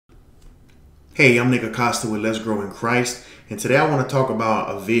Hey, I'm Nick Acosta with Let's Grow in Christ, and today I want to talk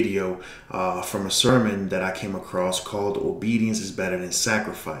about a video from a sermon that I came across called Obedience is Better Than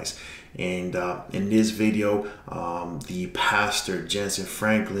Sacrifice. And in this video, the pastor, Jentezen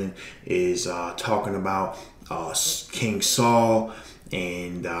Franklin, is talking about King Saul,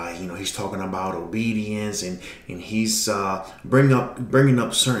 and he's talking about obedience, and he's bringing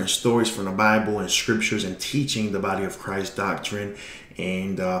up certain stories from the Bible and scriptures and teaching the body of Christ doctrine.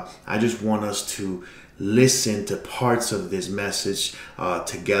 And I just want us to listen to parts of this message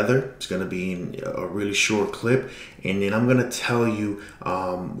together. It's going to be in a really short clip, and then I'm going to tell you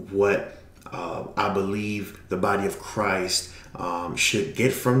what I believe the body of Christ should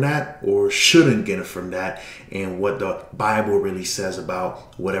get from that or shouldn't get from that, and what the Bible really says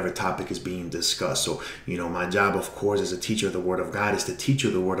about whatever topic is being discussed. So, my job, of course, as a teacher of the Word of God is to teach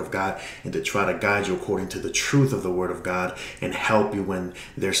you the Word of God and to try to guide you according to the truth of the Word of God and help you when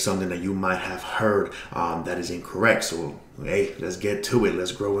there's something that you might have heard that is incorrect. So, hey, let's get to it.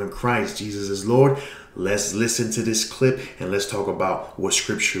 Let's grow in Christ. Jesus is Lord. Let's listen to this clip and let's talk about what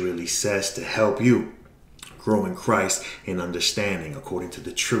Scripture really says to help you grow in Christ in understanding according to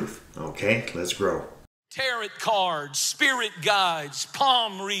the truth. Okay, let's grow. Tarot cards, spirit guides,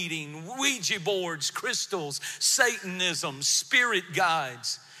 palm reading, Ouija boards, crystals, Satanism, spirit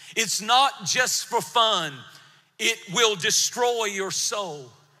guides. It's not just for fun. It will destroy your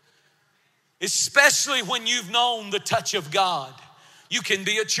soul, especially when you've known the touch of God. You can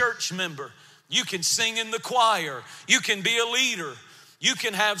be a church member. You can sing in the choir. You can be a leader. You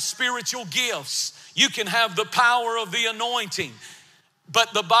can have spiritual gifts. You can have the power of the anointing.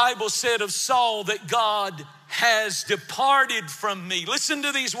 But the Bible said of Saul that God has departed from me. Listen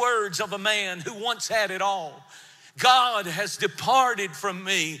to these words of a man who once had it all. God has departed from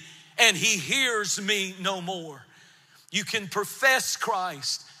me, and he hears me no more. You can profess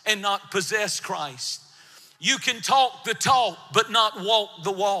Christ and not possess Christ. You can talk the talk but not walk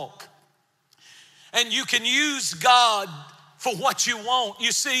the walk. And you can use God for what you want.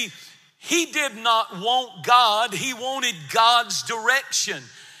 You see, he did not want God. He wanted God's direction.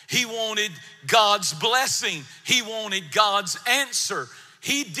 He wanted God's blessing. He wanted God's answer.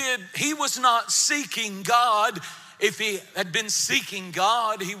 He was not seeking God. If he had been seeking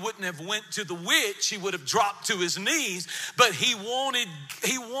God, he wouldn't have went to the witch. He would have dropped to his knees. But he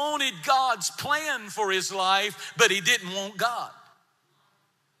wanted God's plan for his life, but he didn't want God.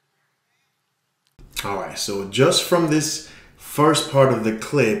 All right, so just from this first part of the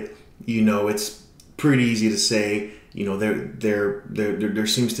clip, it's pretty easy to say, there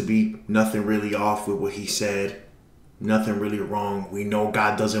seems to be nothing really off with what he said, nothing really wrong. We know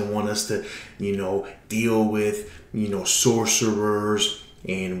God doesn't want us to, deal with, sorcerers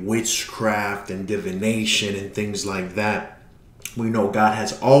and witchcraft and divination and things like that. We know God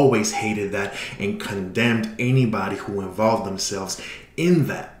has always hated that and condemned anybody who involved themselves in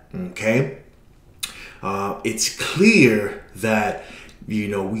that, okay? It's clear that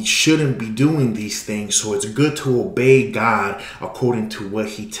we shouldn't be doing these things, so it's good to obey God according to what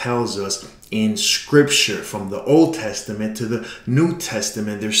he tells us in Scripture. From the Old Testament to the New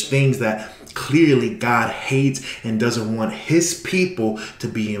Testament, there's things that clearly God hates and doesn't want his people to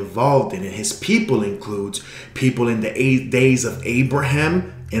be involved in. And his people includes people in the days of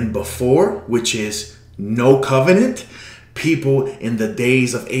Abraham and before, which is no covenant. People in the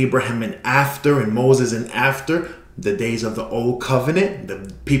days of Abraham and after, and Moses and after, the days of the old covenant,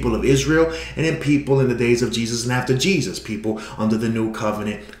 the people of Israel, and then people in the days of Jesus and after Jesus, people under the new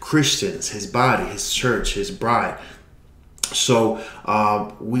covenant, Christians, his body, his church, his bride. So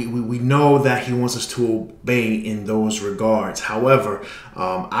we know that he wants us to obey in those regards. However,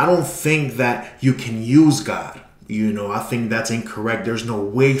 I don't think that you can use God. I think that's incorrect. There's no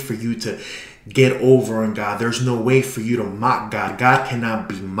way for you to get over on God. There's no way for you to mock God. God cannot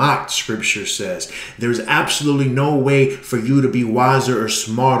be mocked, Scripture says. There's absolutely no way for you to be wiser or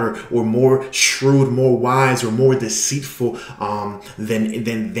smarter or more shrewd, more wise, or more deceitful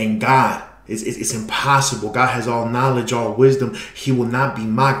than God. It's impossible. God has all knowledge, all wisdom. He will not be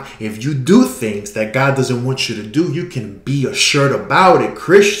mocked. If you do things that God doesn't want you to do, you can be assured about it,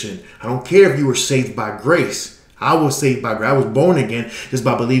 Christian. I don't care if you were saved by grace. I was saved by grace. I was born again just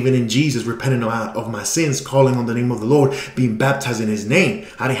by believing in Jesus, repenting of my sins, calling on the name of the Lord, being baptized in his name.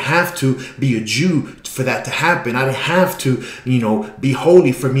 I didn't have to be a Jew for that to happen. I didn't have to, be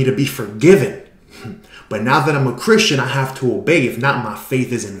holy for me to be forgiven. But now that I'm a Christian, I have to obey. If not, my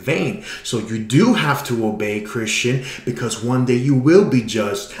faith is in vain. So you do have to obey, Christian, because one day you will be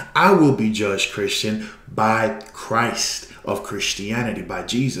judged. I will be judged, Christian, by Christ of Christianity, by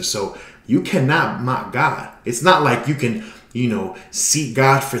Jesus. So you cannot mock God. It's not like you can seek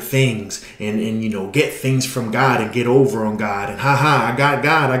God for things and get things from God and get over on God. And I got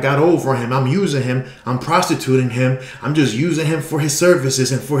God, I got over him, I'm using him, I'm prostituting him, I'm just using him for his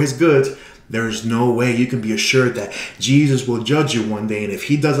services and for his goods. There's no way you can be assured that Jesus will judge you one day. And if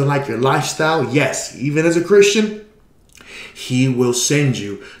he doesn't like your lifestyle, yes, even as a Christian, he will send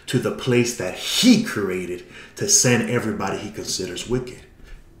you to the place that he created to send everybody he considers wicked.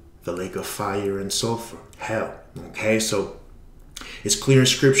 The lake of fire and sulfur, hell. Okay, so it's clear in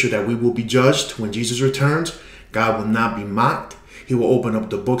scripture that we will be judged when Jesus returns. God will not be mocked. He will open up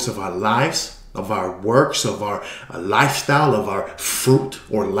the books of our lives, of our works, of our lifestyle, of our fruit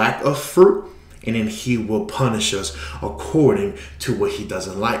or lack of fruit. And then he will punish us according to what he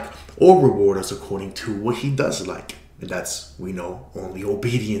doesn't like, or reward us according to what he does like. And that's, we know, only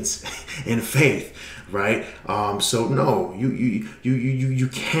obedience and faith, right? So no, you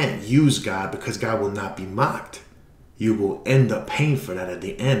can't use God, because God will not be mocked. You will end up paying for that at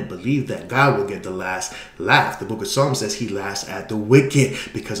the end. Believe that God will get the last laugh. The book of Psalms says he laughs at the wicked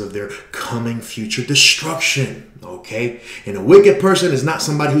because of their coming future destruction. Okay? And a wicked person is not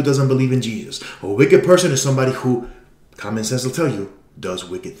somebody who doesn't believe in Jesus. A wicked person is somebody who, common sense will tell you, does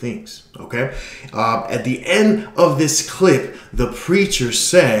wicked things. Okay? At the end of this clip, the preacher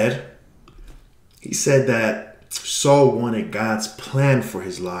said that Saul wanted God's plan for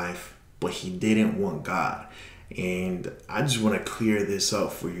his life, but he didn't want God. And I just want to clear this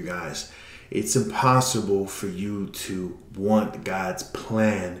up for you guys. It's impossible for you to want God's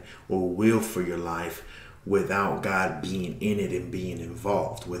plan or will for your life without God being in it and being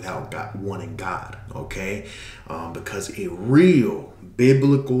involved, without God wanting God, okay? Because a real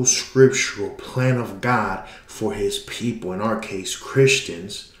biblical scriptural plan of God for his people, in our case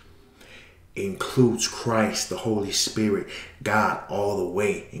Christians, includes Christ, the Holy Spirit, God all the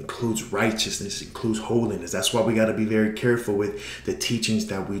way, includes righteousness, includes holiness. That's why we got to be very careful with the teachings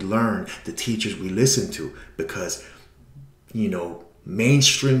that we learn, the teachers we listen to, because,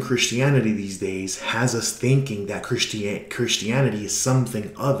 mainstream Christianity these days has us thinking that Christianity is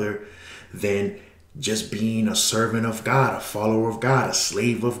something other than just being a servant of God, a follower of God, a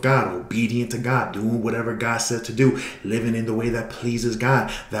slave of God, obedient to God, doing whatever God said to do, living in the way that pleases God,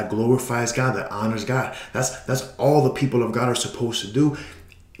 that glorifies God, that honors God. That's all the people of God are supposed to do.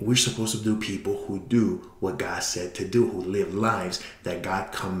 We're supposed to do people who do what God said to do, who live lives that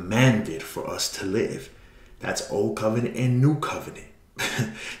God commanded for us to live. That's Old Covenant and New Covenant.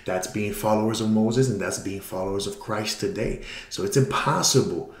 That's being followers of Moses, and that's being followers of Christ today. So it's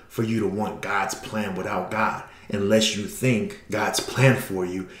impossible for you to want God's plan without God, unless you think God's plan for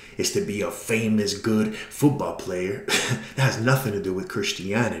you is to be a famous, good football player. That has nothing to do with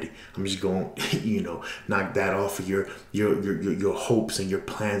Christianity. I'm just going, knock that off of your hopes and your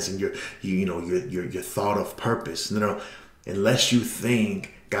plans and your thought of purpose. No, unless you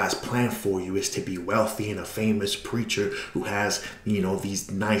think God's plan for you is to be wealthy and a famous preacher who has,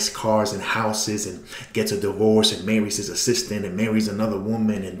 these nice cars and houses and gets a divorce and marries his assistant and marries another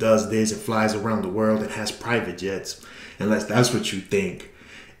woman and does this and flies around the world and has private jets. Unless that's what you think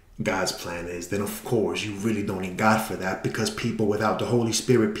God's plan is, then of course you really don't need God for that, because people without the Holy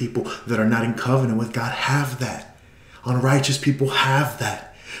Spirit, people that are not in covenant with God, have that. Unrighteous people have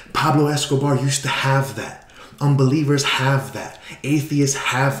that. Pablo Escobar used to have that. Unbelievers have that. Atheists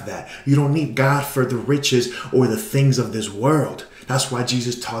have that. You don't need God for the riches or the things of this world. That's why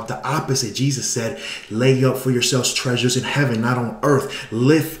Jesus taught the opposite. Jesus said, lay up for yourselves treasures in heaven, not on earth.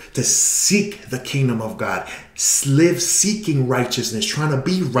 Live to seek the kingdom of God. Live seeking righteousness, trying to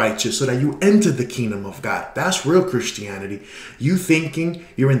be righteous so that you enter the kingdom of God. That's real Christianity. You thinking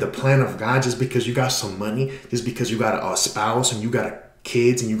you're in the plan of God just because you got some money, just because you got a spouse and you got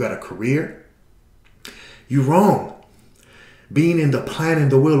kids and you got a career? You're wrong. Being in the plan and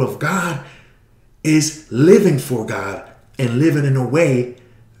the will of God is living for God and living in a way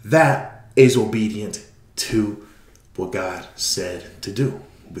that is obedient to what God said to do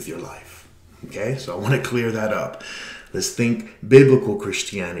with your life. Okay, so I want to clear that up. Let's think biblical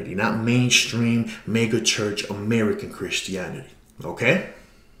Christianity, not mainstream mega church American Christianity. Okay?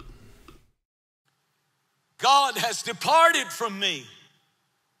 God has departed from me,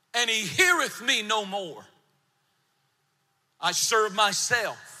 and he heareth me no more. I serve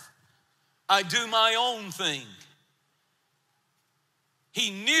myself. I do my own thing. He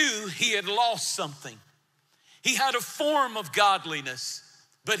knew he had lost something. He had a form of godliness,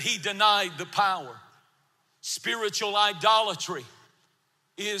 but he denied the power. Spiritual idolatry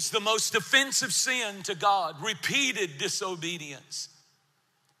is the most offensive sin to God. Repeated disobedience.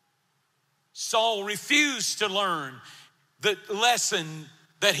 Saul refused to learn the lesson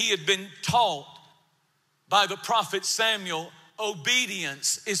that he had been taught by the prophet Samuel,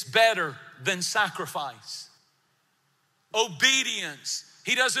 obedience is better than sacrifice. Obedience.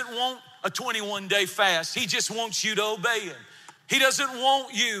 He doesn't want a 21-day fast. He just wants you to obey him. He doesn't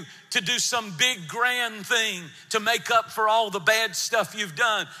want you to do some big grand thing to make up for all the bad stuff you've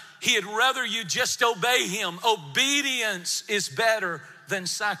done. He'd rather you just obey him. Obedience is better than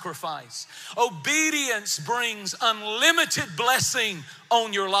sacrifice. Obedience brings unlimited blessing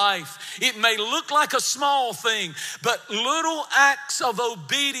on your life. It may look like a small thing, but little acts of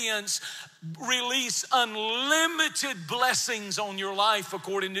obedience release unlimited blessings on your life.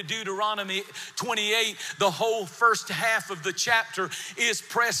 According to Deuteronomy 28, the whole first half of the chapter is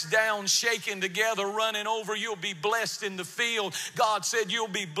pressed down, shaken together, running over. You'll be blessed in the field. God said you'll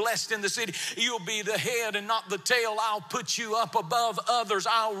be blessed in the city. You'll be the head and not the tail. I'll put you up above others.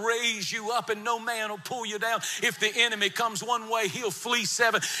 I'll raise you up and no man will pull you down. If the enemy comes one way, he'll flee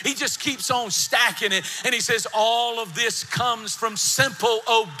seven. He just keeps on stacking it. And he says all of this comes from simple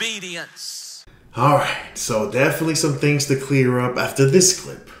obedience. All right, so definitely some things to clear up after this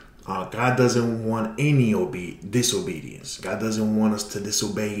clip. God doesn't want any disobedience. God doesn't want us to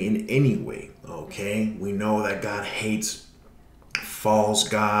disobey in any way, okay? We know that God hates false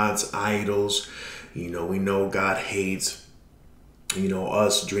gods, idols. We know God hates,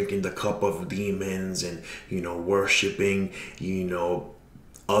 us drinking the cup of demons and, worshiping,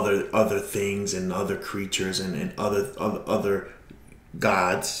 other things and other creatures and other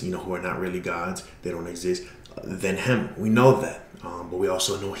gods, who are not really gods, they don't exist, than him. We know that. But we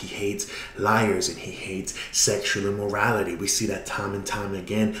also know he hates liars and he hates sexual immorality. We see that time and time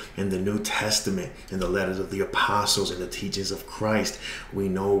again in the New Testament, in the letters of the apostles and the teachings of Christ. We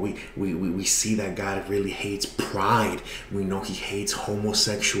know we see that God really hates pride. We know he hates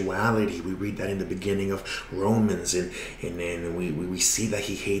homosexuality. We read that in the beginning of Romans, and then we see that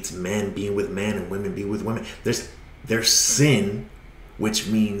he hates men being with men and women being with women. There's sin, which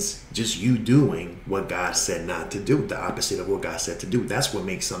means just you doing what God said not to do, the opposite of what God said to do. That's what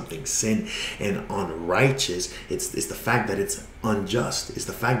makes something sin and unrighteous. It's the fact that it's unjust. It's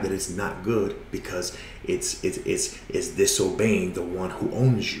the fact that it's not good because it's disobeying the one who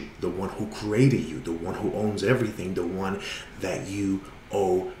owns you, the one who created you, the one who owns everything, the one that you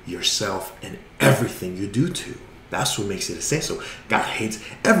owe yourself and everything you do to. That's what makes it a sin. So God hates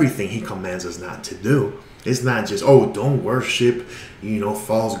everything he commands us not to do. It's not just, don't worship,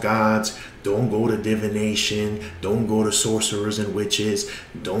 false gods. Don't go to divination. Don't go to sorcerers and witches.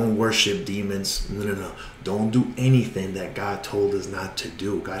 Don't worship demons. No. Don't do anything that God told us not to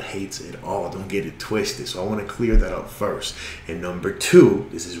do. God hates it all. Don't get it twisted. So I want to clear that up first. And number two,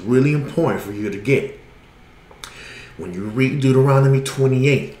 this is really important for you to get. When you read Deuteronomy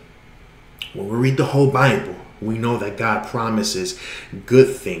 28, when we read the whole Bible, we know that God promises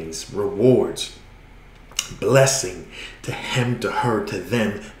good things, rewards, blessing to him, to her, to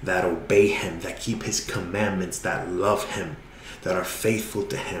them that obey him, that keep his commandments, that love him, that are faithful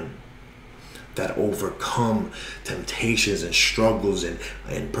to him, that overcome temptations and struggles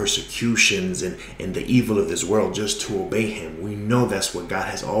and persecutions and the evil of this world just to obey him. We know that's what God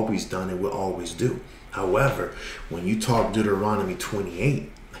has always done and will always do. However, when you talk Deuteronomy 28,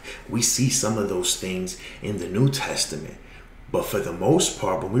 we see some of those things in the New Testament. But for the most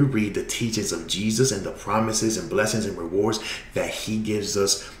part, when we read the teachings of Jesus and the promises and blessings and rewards that he gives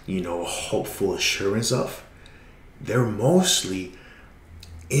us, a hopeful assurance of, they're mostly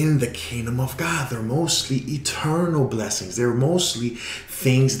in the kingdom of God. They're mostly eternal blessings. They're mostly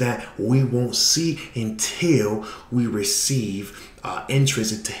things that we won't see until we receive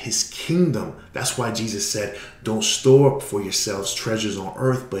entrance into his kingdom. That's why Jesus said, don't store up for yourselves treasures on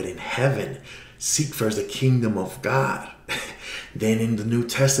earth, but in heaven. Seek first the kingdom of God. Then in the New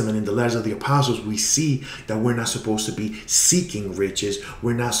Testament, in the letters of the apostles, we see that we're not supposed to be seeking riches.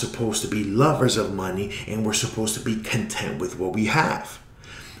 We're not supposed to be lovers of money, and we're supposed to be content with what we have.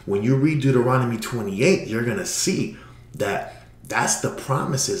 When you read Deuteronomy 28, you're going to see that that's the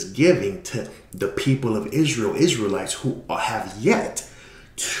promises giving to the people of Israel, Israelites who have yet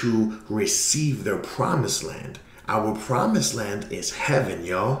to receive their promised land. Our promised land is heaven,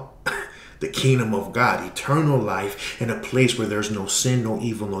 y'all. The kingdom of God, eternal life, in a place where there's no sin, no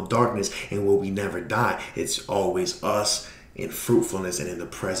evil, no darkness, and where we never die. It's always us in fruitfulness and in the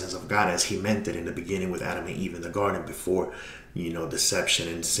presence of God, as he meant it in the beginning with Adam and Eve in the garden before, deception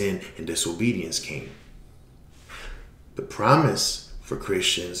and sin and disobedience came. The promise for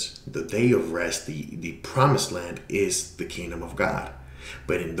Christians, the day of rest, the promised land is the kingdom of God.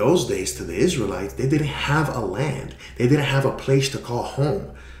 But in those days, to the Israelites, they didn't have a land. They didn't have a place to call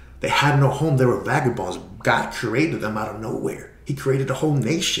home. They had no home. They were vagabonds. God created them out of nowhere. He created a whole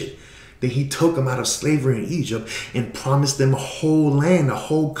nation. Then he took them out of slavery in Egypt and promised them a whole land, a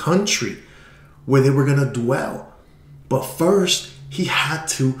whole country where they were going to dwell. But first, he had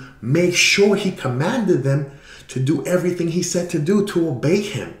to make sure he commanded them to do everything he said to do, to obey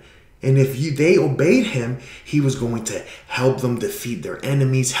him. And if they obeyed him, he was going to help them defeat their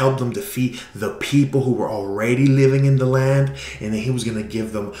enemies, help them defeat the people who were already living in the land. And then he was going to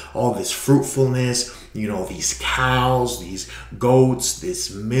give them all this fruitfulness, these cows, these goats,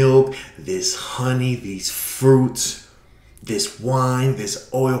 this milk, this honey, these fruits, this wine, this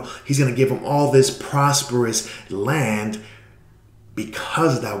oil. He's going to give them all this prosperous land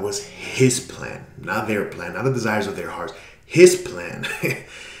because that was his plan, not their plan, not the desires of their hearts, his plan.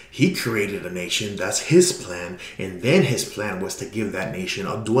 He created a nation. That's his plan. And then his plan was to give that nation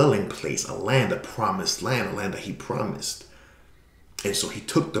a dwelling place, a land, a promised land, a land that he promised. And so he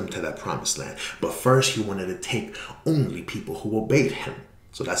took them to that promised land. But first, he wanted to take only people who obeyed him.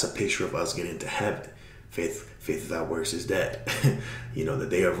 So that's a picture of us getting to heaven. Faith without works is dead. The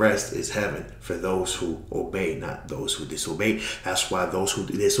day of rest is heaven for those who obey, not those who disobey. That's why those who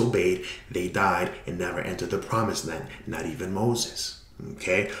disobeyed, they died and never entered the promised land, not even Moses.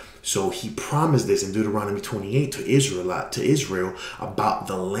 Okay, so he promised this in Deuteronomy 28 to Israel about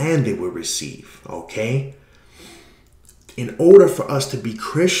the land they would receive. Okay, in order for us to be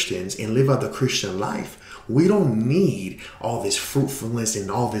Christians and live out the Christian life, we don't need all this fruitfulness and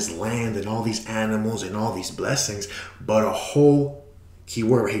all this land and all these animals and all these blessings, but a whole, key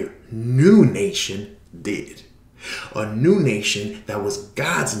word right here, new nation did. A new nation that was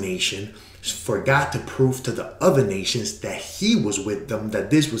God's nation forgot to prove to the other nations that he was with them,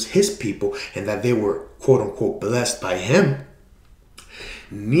 that this was his people, and that they were quote unquote blessed by him,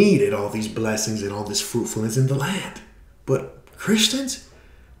 needed all these blessings and all this fruitfulness in the land. But Christians,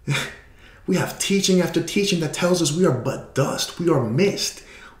 we have teaching after teaching that tells us we are but dust, we are mist.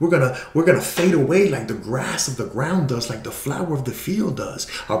 We're gonna fade away like the grass of the ground does, like the flower of the field does.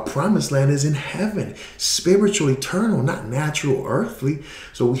 Our promised land is in heaven, spiritual, eternal, not natural, earthly.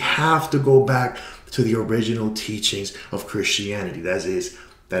 So we have to go back to the original teachings of Christianity. That is,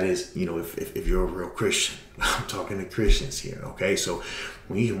 if you're a real Christian. I'm talking to Christians here, okay? So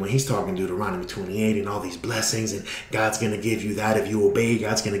when he's talking Deuteronomy 28 and all these blessings, and God's going to give you that if you obey,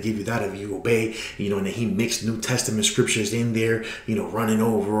 God's going to give you that if you obey, and then he mixed New Testament scriptures in there, running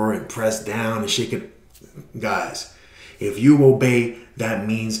over and pressed down and shaking. Guys, if you obey, that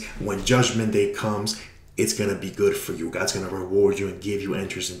means when judgment day comes, it's going to be good for you. God's going to reward you and give you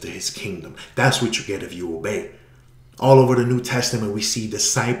entrance into his kingdom. That's what you get if you obey. All over the New Testament, we see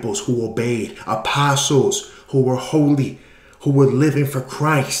disciples who obeyed, apostles who were holy, who were living for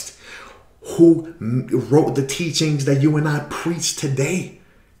Christ, who wrote the teachings that you and I preach today.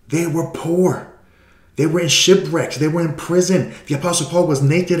 They were poor. They were in shipwrecks. They were in prison. The Apostle Paul was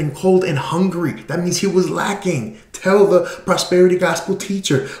naked and cold and hungry. That means he was lacking. Tell the prosperity gospel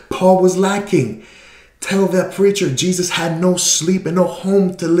teacher, Paul was lacking. Tell that preacher, Jesus had no sleep and no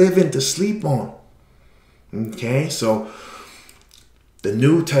home to live in, to sleep on. Okay, so the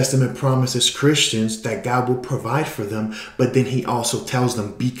New Testament promises Christians that God will provide for them, but then he also tells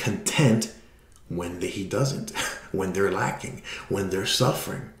them be content when he doesn't, when they're lacking, when they're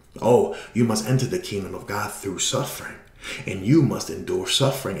suffering. Oh, you must enter the kingdom of God through suffering, and you must endure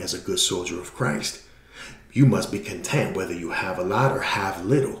suffering as a good soldier of Christ. You must be content whether you have a lot or have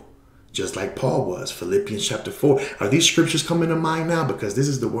little. Just like Paul was, Philippians chapter 4. Are these scriptures coming to mind now? Because this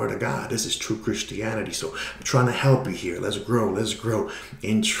is the word of God. This is true Christianity. So I'm trying to help you here. Let's grow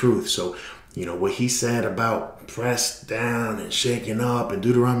in truth. So, what he said about pressed down and shaken up in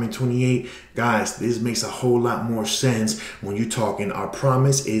Deuteronomy 28, guys, this makes a whole lot more sense when you're talking our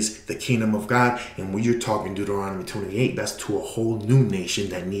promise is the kingdom of God. And when you're talking Deuteronomy 28, that's to a whole new nation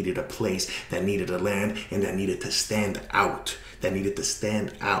that needed a place, that needed a land, and that needed to stand out.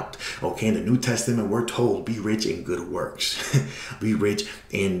 Okay, in the New Testament, we're told, be rich in good works. Be rich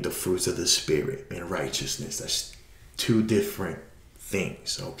in the fruits of the Spirit and righteousness. That's two different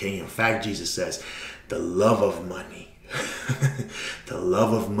things, okay? In fact, Jesus says, the love of money,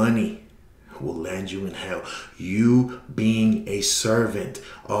 will land you in hell. You being a servant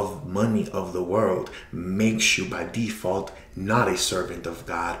of money of the world makes you by default not a servant of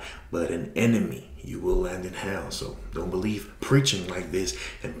God, but an enemy. You will land in hell. So don't believe preaching like this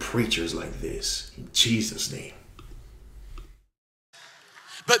and preachers like this. In Jesus' name.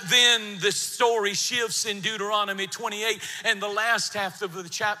 But then the story shifts in Deuteronomy 28, and the last half of the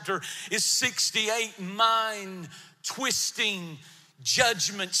chapter is 68 mind-twisting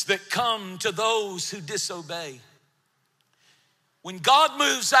judgments that come to those who disobey. When God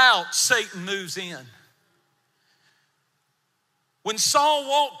moves out, Satan moves in. When Saul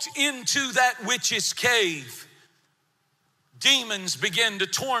walked into that witch's cave, demons began to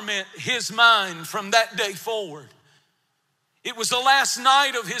torment his mind from that day forward. It was the last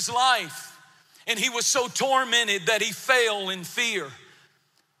night of his life, and he was so tormented that he fell in fear.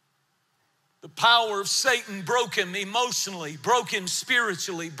 The power of Satan broke him emotionally, broke him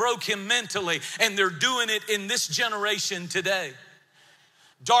spiritually, broke him mentally, and they're doing it in this generation today.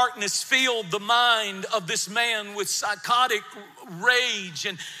 Darkness filled the mind of this man with psychotic rage,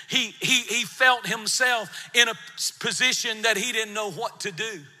 and he felt himself in a position that he didn't know what to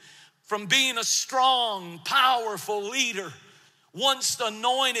do. From being a strong, powerful leader, once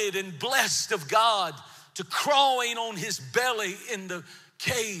anointed and blessed of God, to crawling on his belly in the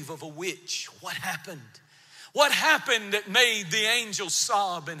cave of a witch. What happened? What happened that made the angels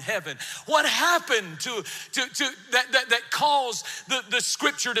sob in heaven? What happened that caused the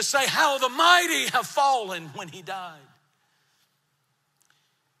scripture to say how the mighty have fallen when he died?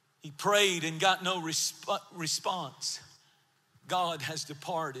 He prayed and got no response. God has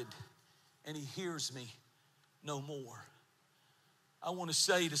departed and he hears me no more. I want to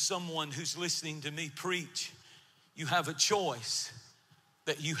say to someone who's listening to me preach, you have a choice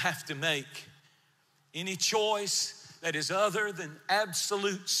that you have to make. Any choice that is other than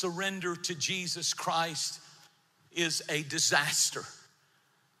absolute surrender to Jesus Christ is a disaster.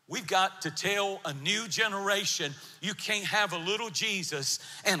 We've got to tell a new generation, you can't have a little Jesus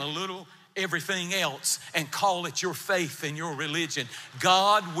and a little everything else and call it your faith and your religion.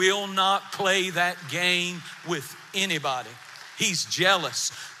 God will not play that game with anybody. He's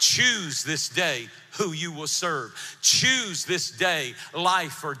jealous. Choose this day who you will serve. Choose this day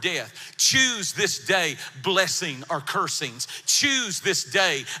life or death. Choose this day blessing or cursings. Choose this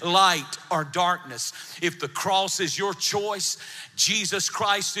day light or darkness. If the cross is your choice, Jesus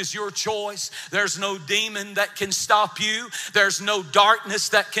Christ is your choice, there's no demon that can stop you. There's no darkness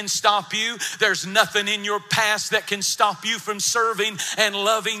that can stop you. There's nothing in your past that can stop you from serving and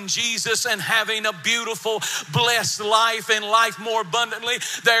loving Jesus and having a beautiful, blessed life and life more abundantly.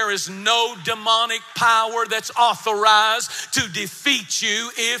 There is no demonic power that's authorized to defeat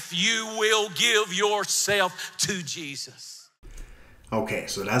you if you will give yourself to Jesus. Okay,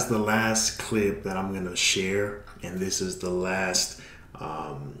 so that's the last clip that I'm going to share. And this is the last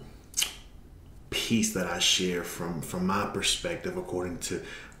piece that I share from my perspective, according to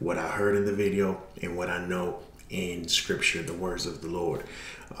what I heard in the video and what I know in scripture, the words of the Lord.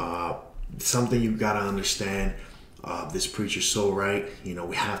 Something you've got to understand, this preacher's so right. You know,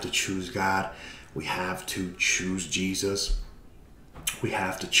 we have to choose God. We have to choose Jesus. We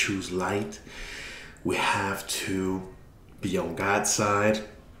have to choose light. We have to be on God's side.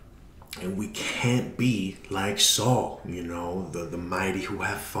 And we can't be like Saul, you know, the mighty who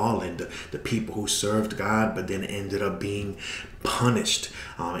have fallen, the people who served God but then ended up being punished,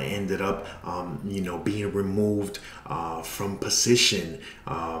 ended up, being removed from position.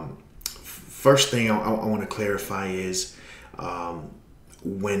 First thing I want to clarify is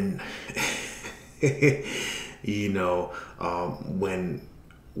when,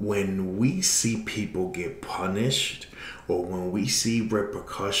 when we see people get punished, or when we see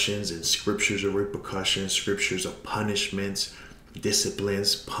repercussions and scriptures of repercussions, scriptures of punishments,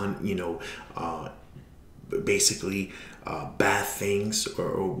 disciplines, bad things,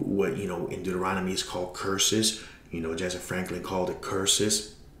 or what, in Deuteronomy is called curses. Jentezen Franklin called it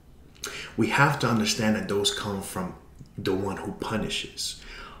curses. We have to understand that those come from the one who punishes.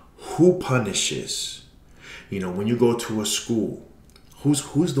 Who punishes? When you go to a school,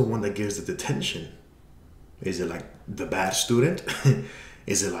 who's the one that gives the detention? Is it like the bad student?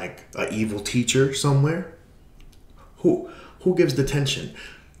 Is it like an evil teacher somewhere? Who gives detention?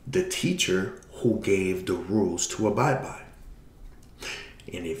 The teacher who gave the rules to abide by.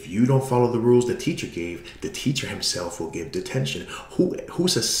 And if you don't follow the rules the teacher gave, the teacher himself will give detention. Who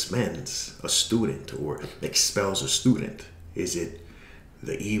suspends a student or expels a student? Is it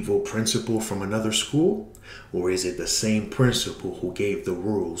the evil principal from another school? Or is it the same principal who gave the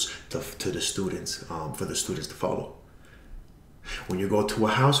rules to the students, for the students to follow? When you go to a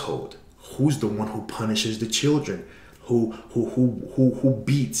household, who's the one who punishes the children? Who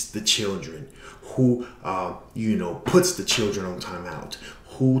beats the children? Who puts the children on timeout?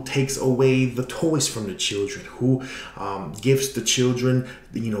 Who takes away the toys from the children? Who gives the children,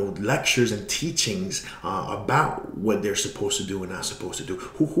 lectures and teachings about what they're supposed to do and not supposed to do?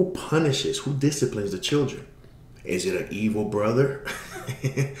 Who punishes? Who disciplines the children? Is it an evil brother?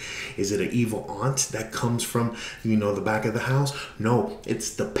 Is it an evil aunt that comes from, the back of the house? No,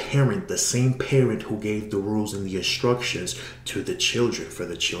 it's the parent, the same parent who gave the rules and the instructions to the children for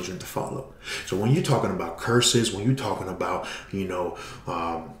the children to follow. So when you're talking about curses, when you're talking about,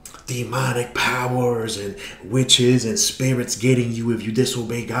 demonic powers and witches and spirits getting you if you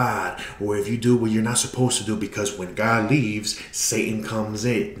disobey God, or if you do what you're not supposed to do, because when God leaves, Satan comes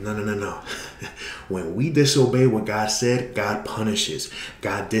in. No. When we disobey what God said, God punishes,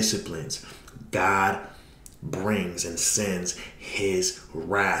 God disciplines, God brings and sends his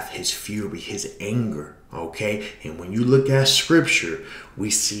wrath, his fury, his anger. Okay, and when you look at scripture, we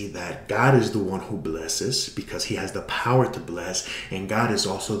see that God is the one who blesses because he has the power to bless, and God is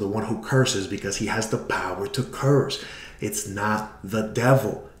also the one who curses because he has the power to curse. It's not the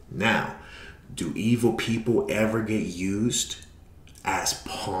devil. Now, do evil people ever get used as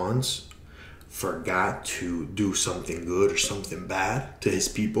pawns for God to do something good or something bad to his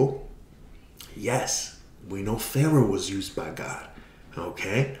people? Yes, we know Pharaoh was used by God.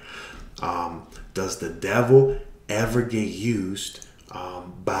 Okay. Does the devil ever get used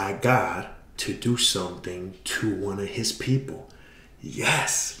by God to do something to one of his people?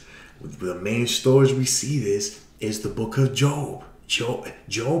 Yes. The main stories we see this is the book of Job.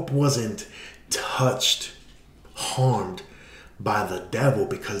 Job wasn't touched, harmed by the devil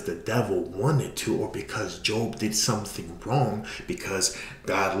because the devil wanted to, or because Job did something wrong, because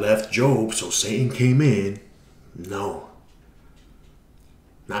God left Job so Satan came in. No.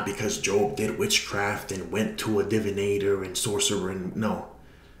 Not because Job did witchcraft and went to a divinator and sorcerer, and no.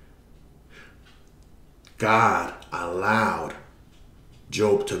 God allowed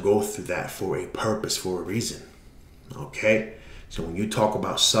Job to go through that for a purpose, for a reason. Okay? So when you talk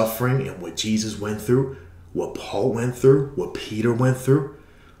about suffering and what Jesus went through, what Paul went through, what Peter went through,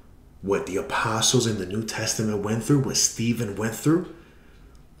 what the apostles in the New Testament went through, what Stephen went through,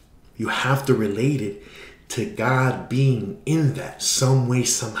 you have to relate it to God being in that some way,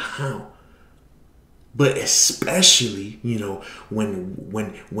 somehow. But especially,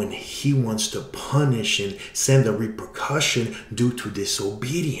 when he wants to punish and send a repercussion due to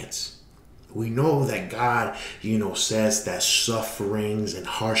disobedience. We know that God, says that sufferings and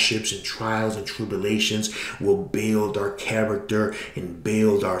hardships and trials and tribulations will build our character and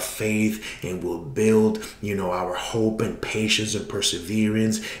build our faith and will build, our hope and patience and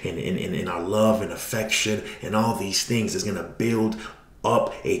perseverance and our love and affection, and all these things is going to build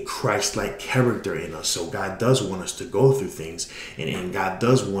up a Christ-like character in us. So God does want us to go through things, and God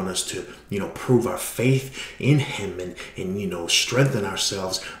does want us to, prove our faith in him and strengthen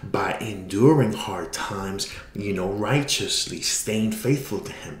ourselves by enduring hard times, righteously, staying faithful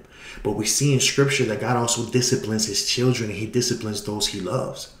to him. But we see in scripture that God also disciplines his children, and he disciplines those he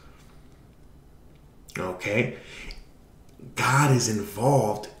loves. Okay? God is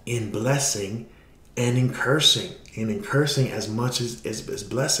involved in blessing and in cursing. And in cursing as much as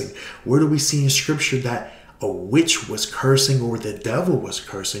blessing. Where do we see in scripture that a witch was cursing, or the devil was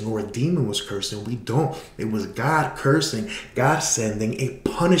cursing, or a demon was cursing? We don't. It was God cursing, God sending a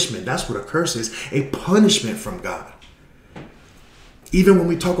punishment. That's what a curse is, a punishment from God. Even when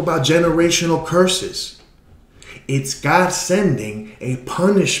we talk about generational curses, it's God sending a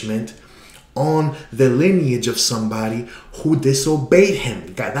punishment on the lineage of somebody who disobeyed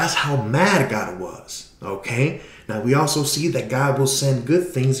him. God, that's how mad God was. Okay? Now, we also see that God will send good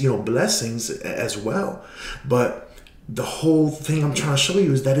things, blessings as well. But the whole thing I'm trying to show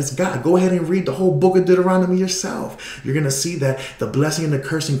you is that it's God. Go ahead and read the whole book of Deuteronomy yourself. You're going to see that the blessing and the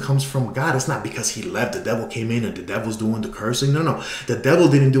cursing comes from God. It's not because he left, the devil came in and the devil's doing the cursing. No. The devil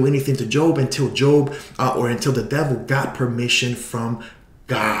didn't do anything to Job until until the devil got permission from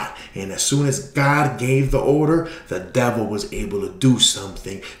God. And as soon as God gave the order, the devil was able to do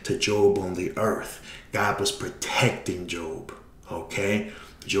something to Job on the earth. God was protecting Job. Okay?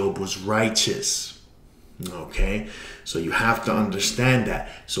 Job was righteous. Okay? So you have to understand that.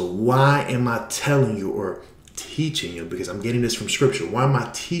 So why am I telling you or teaching you? Because I'm getting this from scripture. Why am I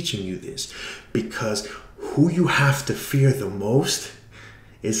teaching you this? Because who you have to fear the most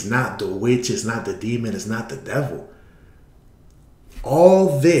is not the witch, it's not the demon, it's not the devil.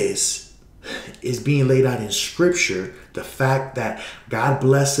 All this is being laid out in scripture. The fact that God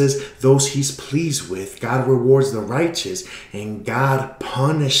blesses those he's pleased with, God rewards the righteous, and God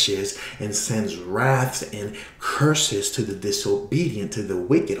punishes and sends wraths and curses to the disobedient, to the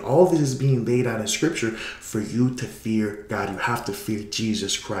wicked. All this is being laid out in scripture for you to fear God. You have to fear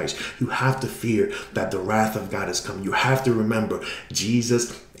Jesus Christ. You have to fear that the wrath of God is coming. You have to remember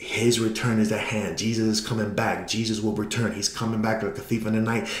Jesus His return is at hand. Jesus is coming back. Jesus will return. He's coming back like a thief in the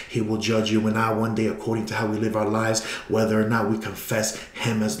night. He will judge you and I one day according to how we live our lives, whether or not we confess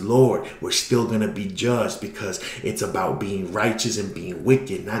him as Lord. We're still going to be judged, because it's about being righteous and being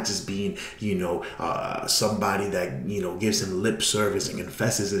wicked, not just being, somebody that, gives him lip service and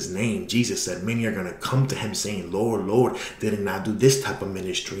confesses his name. Jesus said many are going to come to him saying, Lord, Lord, didn't I do this type of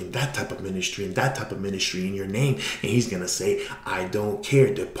ministry and that type of ministry and that type of ministry in your name? And he's going to say, I don't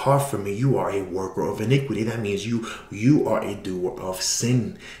care. Depart from me. You are a worker of iniquity. That means you are a doer of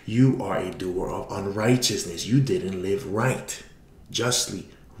sin. You are a doer of unrighteousness. You didn't live right, justly,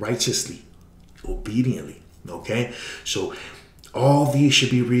 righteously, obediently. Okay? So all these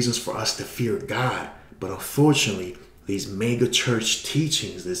should be reasons for us to fear God. But unfortunately, these mega church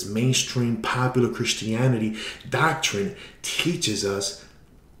teachings, this mainstream popular Christianity doctrine teaches us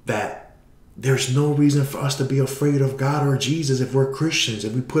that there's no reason for us to be afraid of God or Jesus if we're Christians,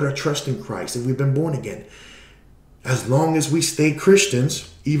 if we put our trust in Christ, if we've been born again. As long as we stay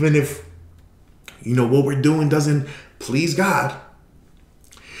Christians, even if, what we're doing doesn't please God,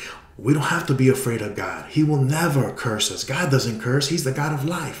 we don't have to be afraid of God. He will never curse us. God doesn't curse. He's the God of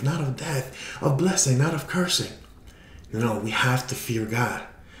life, not of death, of blessing, not of cursing. We have to fear God.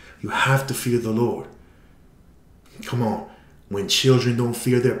 You have to fear the Lord. Come on. When children don't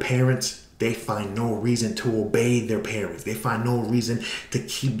fear their parents, they find no reason to obey their parents. They find no reason to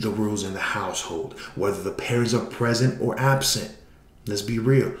keep the rules in the household, whether the parents are present or absent. Let's be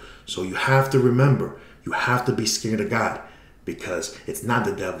real. So you have to remember, you have to be scared of God, because it's not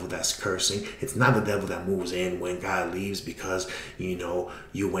the devil that's cursing. It's not the devil that moves in when God leaves because,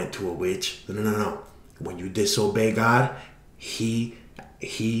 you went to a witch. No. When you disobey God, He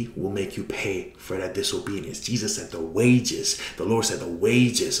will make you pay for that disobedience. Jesus said the Lord said the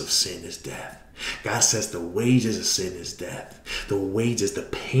wages of sin is death. God says the wages of sin is death. The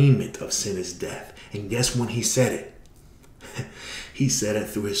payment of sin is death. And guess when he said it? He said it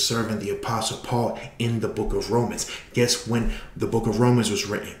through his servant, the Apostle Paul, in the book of Romans. Guess when the book of Romans was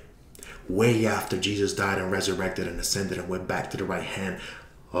written? Way after Jesus died and resurrected and ascended and went back to the right hand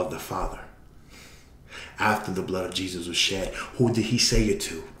of the Father. After the blood of Jesus was shed. Who did he say it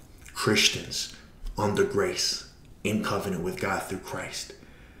to? Christians under grace, in covenant with God through Christ.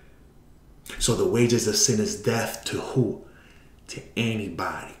 So the wages of sin is death to who? To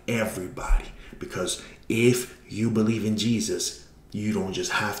anybody, everybody. Because if you believe in Jesus, you don't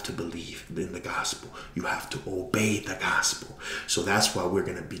just have to believe in the gospel. You have to obey the gospel. So that's why we're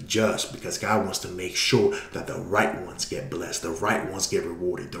going to be judged, because God wants to make sure that the right ones get blessed. The right ones get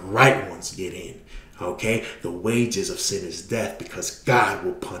rewarded. The right ones get in. Okay? The wages of sin is death, because God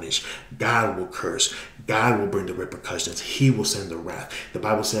will punish. God will curse. God will bring the repercussions. He will send the wrath. The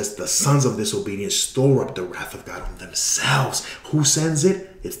Bible says the sons of disobedience store up the wrath of God on themselves. Who sends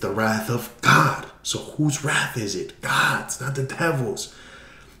it? It's the wrath of God. So whose wrath is it? God's, not the devil's.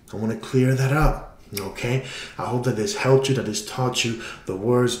 I want to clear that up. Okay? I hope that this helped you, that this taught you the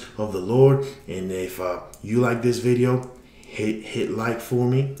words of the Lord. And if you like this video, hit like for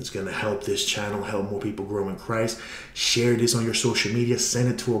me. It's going to help this channel, help more people grow in Christ. Share this on your social media. Send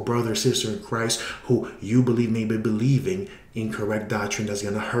it to a brother or sister in Christ who you believe may be believing incorrect doctrine that's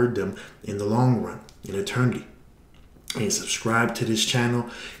going to hurt them in the long run, in eternity. And subscribe to this channel,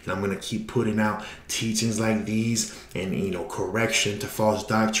 and I'm going to keep putting out teachings like these and, correction to false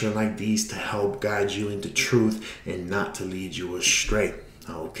doctrine like these to help guide you into truth and not to lead you astray.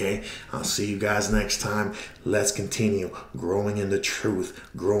 Okay, I'll see you guys next time. Let's continue growing in the truth,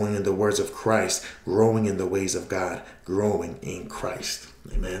 growing in the words of Christ, growing in the ways of God, growing in Christ.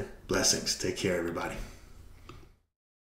 Amen. Blessings. Take care, everybody.